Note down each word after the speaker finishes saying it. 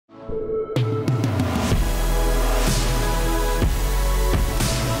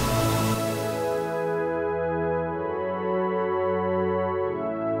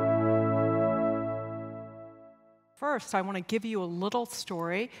first, I want to give you a little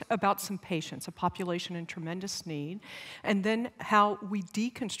story about some patients, a population in tremendous need, and then how we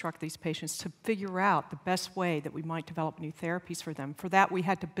deconstruct these patients to figure out the best way that we might develop new therapies for them. For that, we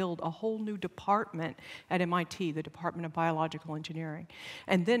had to build a whole new department at MIT, the Department of Biological Engineering.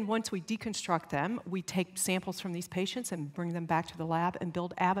 And then once we deconstruct them, we take samples from these patients and bring them back to the lab and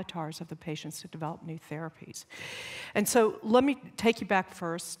build avatars of the patients to develop new therapies. And so let me take you back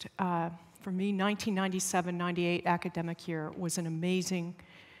first. For me, 1997-98 academic year was an amazing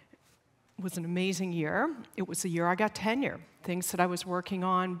year. It was the year I got tenure. Things that I was working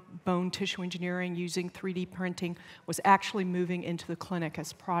on, bone tissue engineering, using 3D printing, was actually moving into the clinic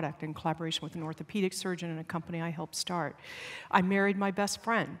as product in collaboration with an orthopedic surgeon and a company I helped start. I married my best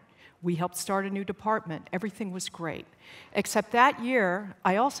friend. We helped start a new department. Everything was great. Except that year,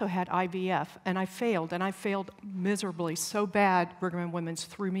 I also had IVF, and I failed miserably, so bad Brigham and Women's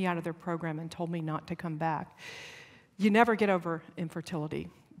threw me out of their program and told me not to come back. You never get over infertility.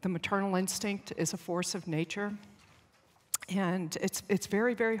 The maternal instinct is a force of nature, and it's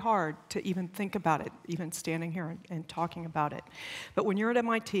very, very hard to even think about it, even standing here and talking about it. But when you're at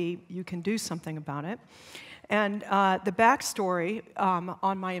MIT, you can do something about it. And the backstory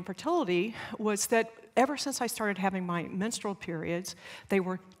on my infertility was that ever since I started having my menstrual periods, they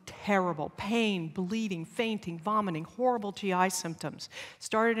were terrible. Pain, bleeding, fainting, vomiting, horrible GI symptoms.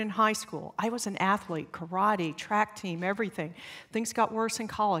 Started in high school. I was an athlete, karate, track team, everything. Things got worse in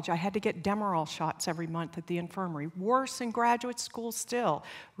college. I had to get Demerol shots every month at the infirmary. Worse in graduate school still.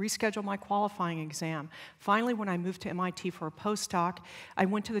 Reschedule my qualifying exam. Finally, when I moved to MIT for a postdoc, I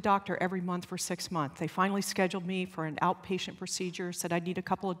went to the doctor every month for 6 months. They finally scheduled me for an outpatient procedure, said I'd need a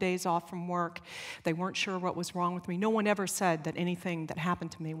couple of days off from work. They weren't sure what was wrong with me. No one ever said that anything that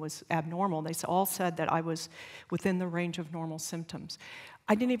happened to me was abnormal. They all said that I was within the range of normal symptoms.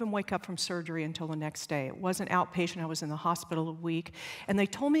 I didn't even wake up from surgery until the next day. It wasn't outpatient. I was in the hospital a week. And they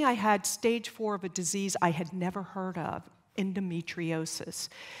told me I had stage 4 of a disease I had never heard of, endometriosis.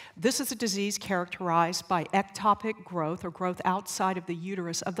 This is a disease characterized by ectopic growth, or growth outside of the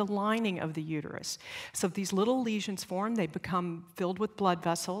uterus, of the lining of the uterus. So if these little lesions form, they become filled with blood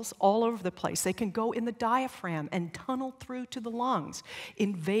vessels all over the place. They can go in the diaphragm and tunnel through to the lungs,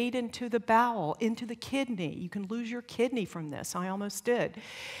 invade into the bowel, into the kidney. You can lose your kidney from this. I almost did.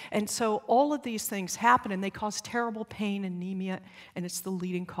 And so all of these things happen, and they cause terrible pain, anemia, and it's the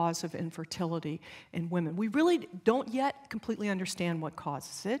leading cause of infertility in women. We really don't yet completely understand what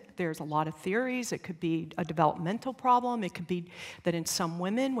causes it. There's a lot of theories. It could be a developmental problem. It could be that in some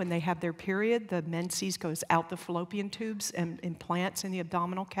women, when they have their period, the menses goes out the fallopian tubes and implants in the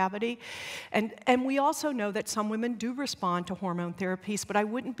abdominal cavity. And we also know that some women do respond to hormone therapies, but I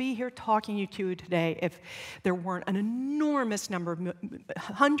wouldn't be here talking to you today if there weren't an enormous number of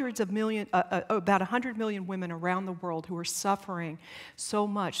about 100 million women around the world who are suffering so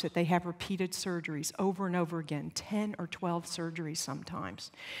much that they have repeated surgeries over and over again, 10 or 12 surgeries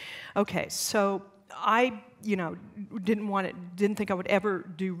sometimes. Okay, so I, didn't think I would ever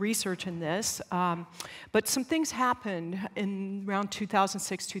do research in this, but some things happened in around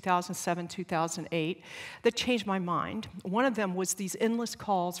 2006, 2007, 2008 that changed my mind. One of them was these endless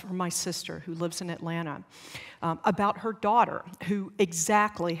calls from my sister, who lives in Atlanta, about her daughter, who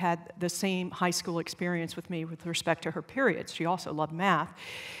exactly had the same high school experience with me with respect to her periods. She also loved math.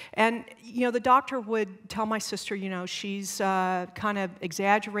 And, the doctor would tell my sister, she's kind of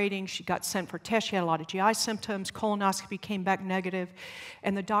exaggerating. She got sent for tests. She had a lot of GI symptoms. Colonoscopy came back negative.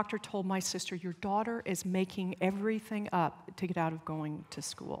 And the doctor told my sister, your daughter is making everything up to get out of going to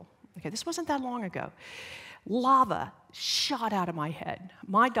school. Okay, this wasn't that long ago. Lava shot out of my head.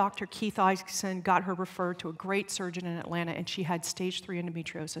 My doctor, Keith Isaacson, got her referred to a great surgeon in Atlanta, and she had stage 3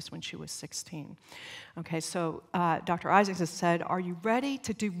 endometriosis when she was 16. Okay, so Dr. Isaacson said, are you ready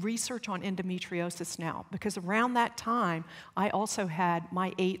to do research on endometriosis now? Because around that time, I also had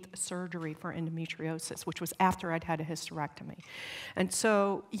my 8th surgery for endometriosis, which was after I'd had a hysterectomy. And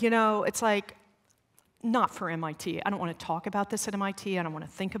so, it's like, not for MIT. I don't want to talk about this at MIT. I don't want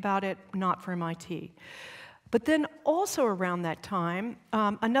to think about it. Not for MIT. But then also around that time,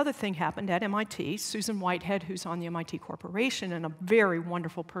 another thing happened at MIT. Susan Whitehead, who's on the MIT Corporation and a very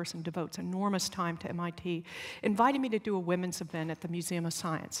wonderful person, devotes enormous time to MIT, invited me to do a women's event at the Museum of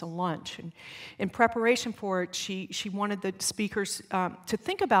Science, a lunch. And in preparation for it, she wanted the speakers to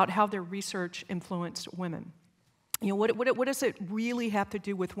think about how their research influenced women. What does it really have to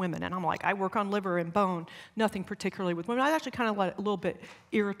do with women? And I'm like, I work on liver and bone, nothing particularly with women. I was actually kind of a little bit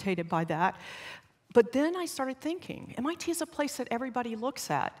irritated by that. But then I started thinking, MIT is a place that everybody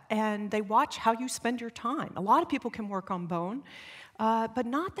looks at, and they watch how you spend your time. A lot of people can work on bone. but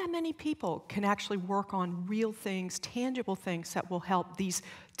not that many people can actually work on real things, tangible things that will help these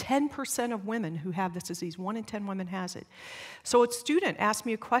 10% of women who have this disease. 1 in 10 women has it. So a student asked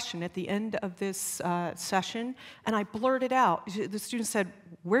me a question at the end of this session, and I blurted out. The student said,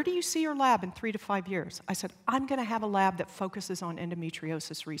 "Where do you see your lab in 3 to 5 years?" I said, "I'm going to have a lab that focuses on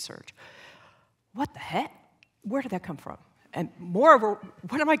endometriosis research." What the heck? Where did that come from? And moreover,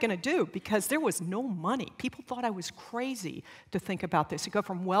 what am I going to do? Because there was no money. People thought I was crazy to think about this. You go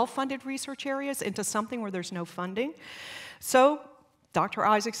from well-funded research areas into something where there's no funding. So Dr.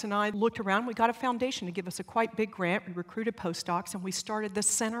 Isaacs and I looked around. We got a foundation to give us a quite big grant. We recruited postdocs, and we started the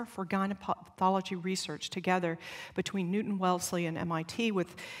Center for GYNEPATHOLOGY Research together between Newton Wellesley and MIT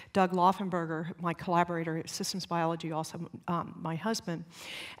with Doug Laufenberger, my collaborator at systems biology, also my husband.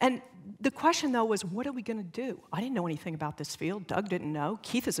 And the question, though, was, what are we going to do? I didn't know anything about this field. Doug didn't know.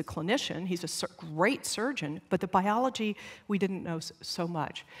 Keith is a clinician. He's a great surgeon. But the biology, we didn't know so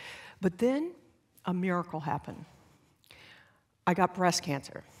much. But then a miracle happened. I got breast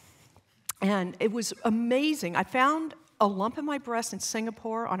cancer. And it was amazing. I found a lump in my breast in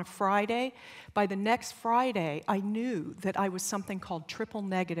Singapore on a Friday. By the next Friday, I knew that I was something called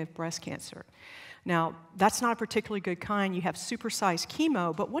triple-negative breast cancer. Now, that's not a particularly good kind. You have supersized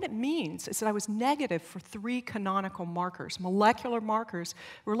chemo, but what it means is that I was negative for 3 canonical markers, molecular markers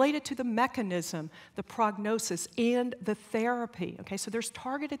related to the mechanism, the prognosis, and the therapy. Okay, so there's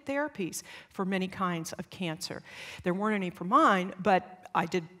targeted therapies for many kinds of cancer. There weren't any for mine, but I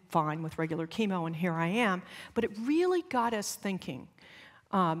did fine with regular chemo, and here I am. But it really got us thinking.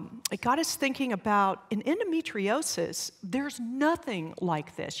 It got us thinking about, in endometriosis, there's nothing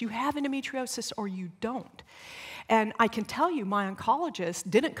like this. You have endometriosis or you don't. And I can tell you, my oncologist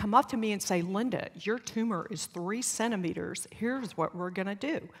didn't come up to me and say, "Linda, your tumor is 3 centimeters. Here's what we're going to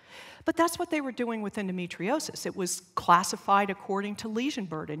do." But that's what they were doing with endometriosis. It was classified according to lesion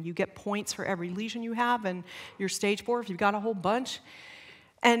burden. You get points for every lesion you have, and you're stage 4 if you've got a whole bunch.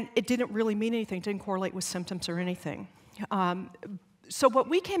 And it didn't really mean anything. It didn't correlate with symptoms or anything. So what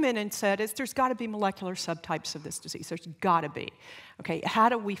we came in and said is there's got to be molecular subtypes of this disease. There's got to be. Okay, how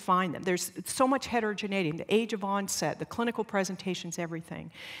do we find them? There's so much heterogeneity, the age of onset, the clinical presentations,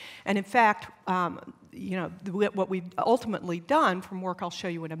 everything. And in fact, what we've ultimately done from work I'll show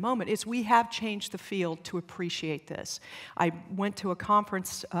you in a moment is we have changed the field to appreciate this. I went to a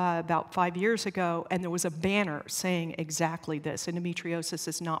conference about 5 years ago, and there was a banner saying exactly this: endometriosis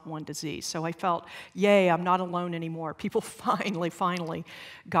is not one disease. So I felt, yay, I'm not alone anymore. People finally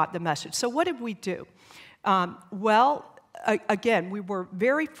got the message. So what did we do? Again, we were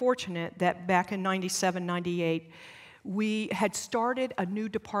very fortunate that back in 97, 98, we had started a new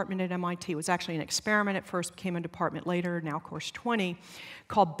department at MIT. It was actually an experiment at first, became a department later, now course 20,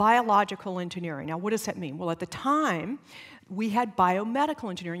 called biological engineering. Now, what does that mean? Well, at the time, we had biomedical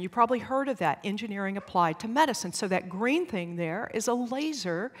engineering. You probably heard of that, engineering applied to medicine. So that green thing there is a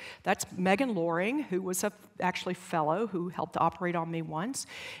laser. That's Megan Loring, who was actually fellow who helped operate on me once.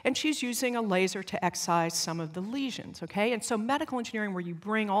 And she's using a laser to excise some of the lesions, okay? And so medical engineering, where you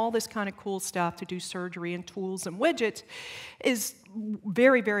bring all this kind of cool stuff to do surgery and tools and widgets, is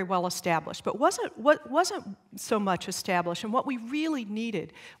very, very well established. But what wasn't so much established, and what we really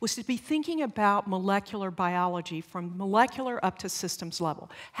needed, was to be thinking about molecular biology from molecular up to systems level.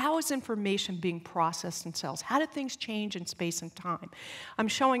 How is information being processed in cells? How do things change in space and time? I'm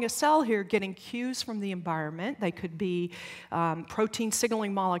showing a cell here getting cues from the environment. They could be protein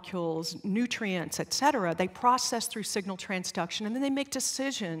signaling molecules, nutrients, et cetera. They process through signal transduction, and then they make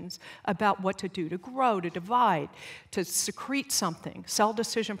decisions about what to do, to grow, to divide, to secrete something. Cell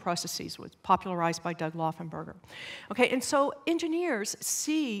decision processes was popularized by Doug Laufenberger. Okay, and so engineers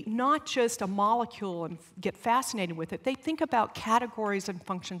see not just a molecule and get fascinated with it. They think about categories and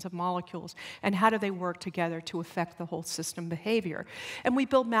functions of molecules and how do they work together to affect the whole system behavior. And we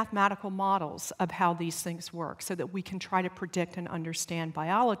build mathematical models of how these things work so that we can try to predict and understand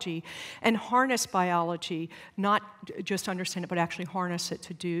biology and harness biology, not just understand it, but actually harness it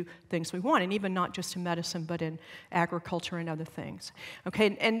to do things we want, and even not just in medicine, but in agriculture and other things.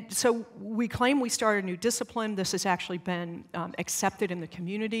 Okay, and so we claim we started a new discipline. This has actually been accepted in the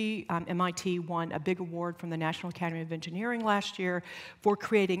community. MIT won a big award from the National Academy of Engineering last year for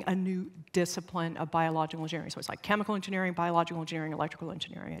creating a new discipline of biological engineering. So it's like chemical engineering, biological engineering, electrical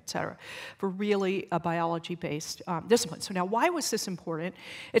engineering, et cetera, for really a biology-based discipline. So now, why was this important?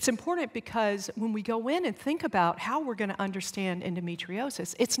 It's important because when we go in and think about how we're going to understand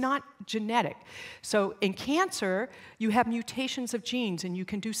endometriosis, it's not genetic. So in cancer, you have mutations mutations of genes, and you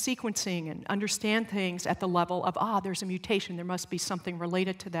can do sequencing and understand things at the level of, there's a mutation, there must be something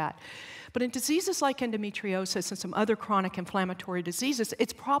related to that. But in diseases like endometriosis and some other chronic inflammatory diseases,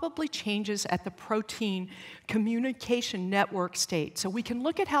 it's probably changes at the protein communication network state. So we can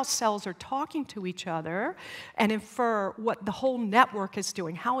look at how cells are talking to each other and infer what the whole network is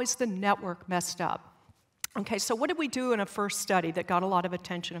doing. How is the network messed up? Okay, so what did we do in a first study that got a lot of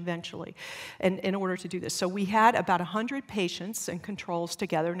attention eventually in order to do this? So we had about 100 patients and controls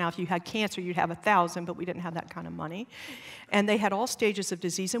together. Now, if you had cancer, you'd have 1,000, but we didn't have that kind of money. And they had all stages of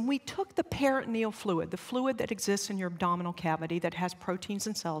disease. And we took the peritoneal fluid, the fluid that exists in your abdominal cavity that has proteins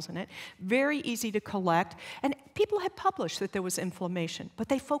and cells in it, very easy to collect. And people had published that there was inflammation, but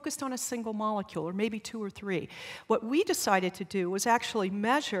they focused on a single molecule, or maybe 2 or 3. What we decided to do was actually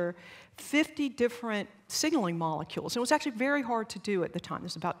measure 50 different signaling molecules. It was actually very hard to do at the time.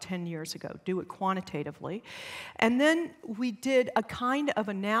 This was about 10 years ago, do it quantitatively. And then we did a kind of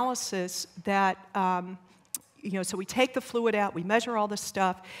analysis that, so we take the fluid out, we measure all this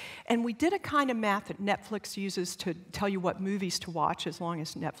stuff, and we did a kind of math that Netflix uses to tell you what movies to watch, as long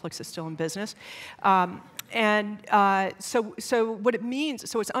as Netflix is still in business. So what it means,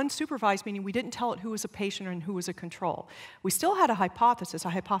 so it's unsupervised, meaning we didn't tell it who was a patient and who was a control. We still had a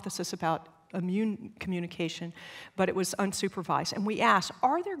hypothesis about immune communication, but it was unsupervised. And we asked,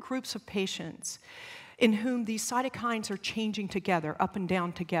 are there groups of patients in whom these cytokines are changing together, up and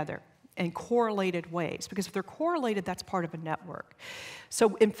down together, in correlated ways? Because if they're correlated, that's part of a network.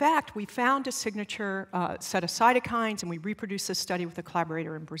 So in fact, we found a signature set of cytokines, and we reproduced this study with a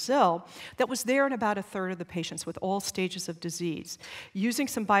collaborator in Brazil that was there in about 1/3 of the patients with all stages of disease. Using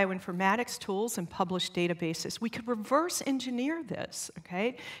some bioinformatics tools and published databases, we could reverse engineer this, okay?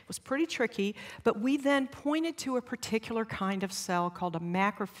 It was pretty tricky, but we then pointed to a particular kind of cell called a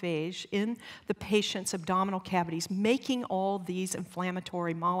macrophage in the patient's abdominal cavities, making all these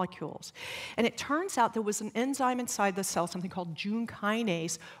inflammatory molecules. And it turns out there was an enzyme inside the cell, something called GYNEPATHOLOGY,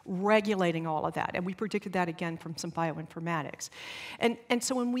 regulating all of that. And we predicted that again from some bioinformatics. And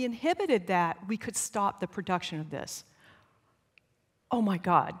so when we inhibited that, we could stop the production of this. Oh my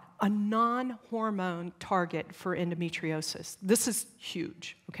God, a non-hormone target for endometriosis. This is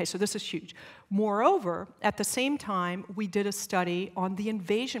huge. Okay, so this is huge. Moreover, at the same time, we did a study on the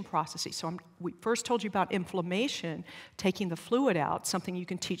invasion processes. So we first told you about inflammation, taking the fluid out, something you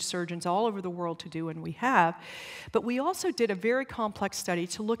can teach surgeons all over the world to do, and we have. But we also did a very complex study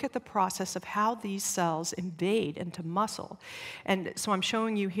to look at the process of how these cells invade into muscle. And so I'm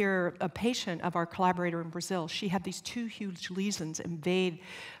showing you here a patient of our collaborator in Brazil. She had these 2 huge lesions invade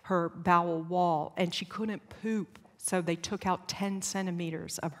her bowel wall, and she couldn't poop. So they took out 10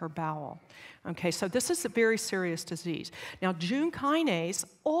 centimeters of her bowel. Okay, so this is a very serious disease. Now, Jun kinase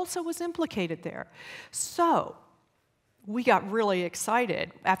also was implicated there. So we got really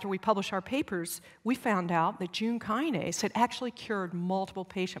excited. After we published our papers, we found out that Jun kinase had actually cured multiple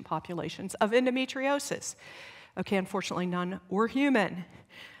patient populations of endometriosis. Okay, unfortunately, none were human.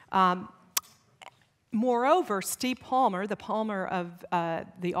 Moreover, Steve Palmer, the Palmer of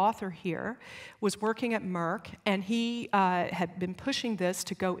the author here, was working at Merck, and he had been pushing this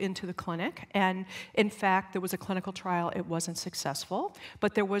to go into the clinic. And in fact, there was a clinical trial. It wasn't successful,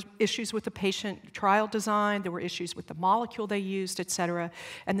 but there was issues with the patient trial design. There were issues with the molecule they used, et cetera.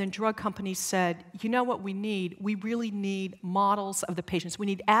 And then drug companies said, you know what we need? We really need models of the patients. We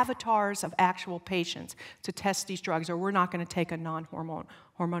need avatars of actual patients to test these drugs, or we're not going to take a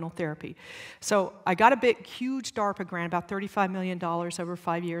non-hormonal therapy. So I got a huge DARPA grant, about $35 million over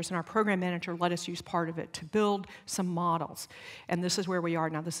 5 years, and our program manager let us use part of it to build some models. And this is where we are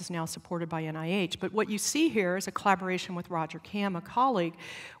now. This is now supported by NIH. But what you see here is a collaboration with Roger Kam, a colleague,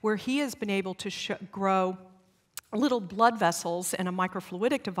 where he has been able to grow little blood vessels and a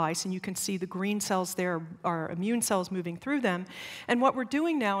microfluidic device, and you can see the green cells there are immune cells moving through them. And what we're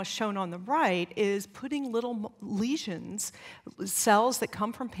doing now, as shown on the right, is putting little lesions, cells that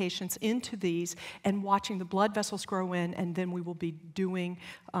come from patients, into these and watching the blood vessels grow in, and then we will be doing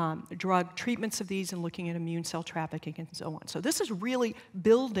drug treatments of these and looking at immune cell trafficking and so on. So this is really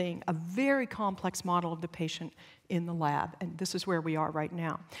building a very complex model of the patient in the lab, and this is where we are right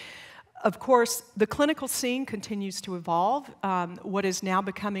now. Of course, the clinical scene continues to evolve. What is now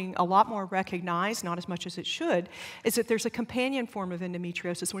becoming a lot more recognized, not as much as it should, is that there's a companion form of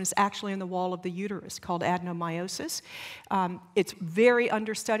endometriosis when it's actually in the wall of the uterus called adenomyosis. It's very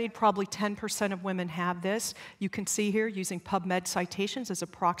understudied. Probably 10% of women have this. You can see here using PubMed citations as a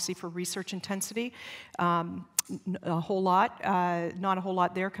proxy for research intensity. a whole lot, not a whole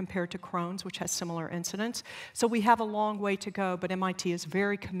lot there compared to Crohn's, which has similar incidence. So we have a long way to go, but MIT is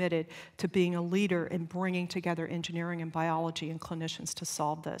very committed to being a leader in bringing together engineering and biology and clinicians to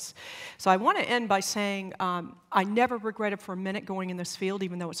solve this. So I want to end by saying I never regretted for a minute going in this field,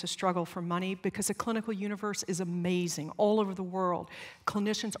 even though it's a struggle for money, because the clinical universe is amazing all over the world.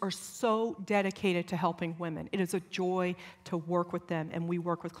 Clinicians are so dedicated to helping women. It is a joy to work with them, and we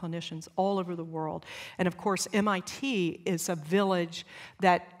work with clinicians all over the world. And of course, MIT is a village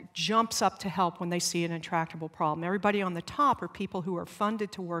that jumps up to help when they see an intractable problem. Everybody on the top are people who are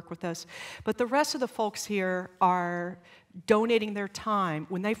funded to work with us, but the rest of the folks here are donating their time.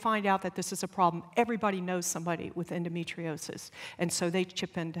 When they find out that this is a problem, everybody knows somebody with endometriosis, and so they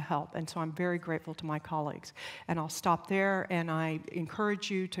chip in to help. And so I'm very grateful to my colleagues. And I'll stop there, and I encourage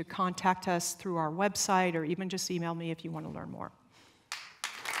you to contact us through our website or even just email me if you want to learn more.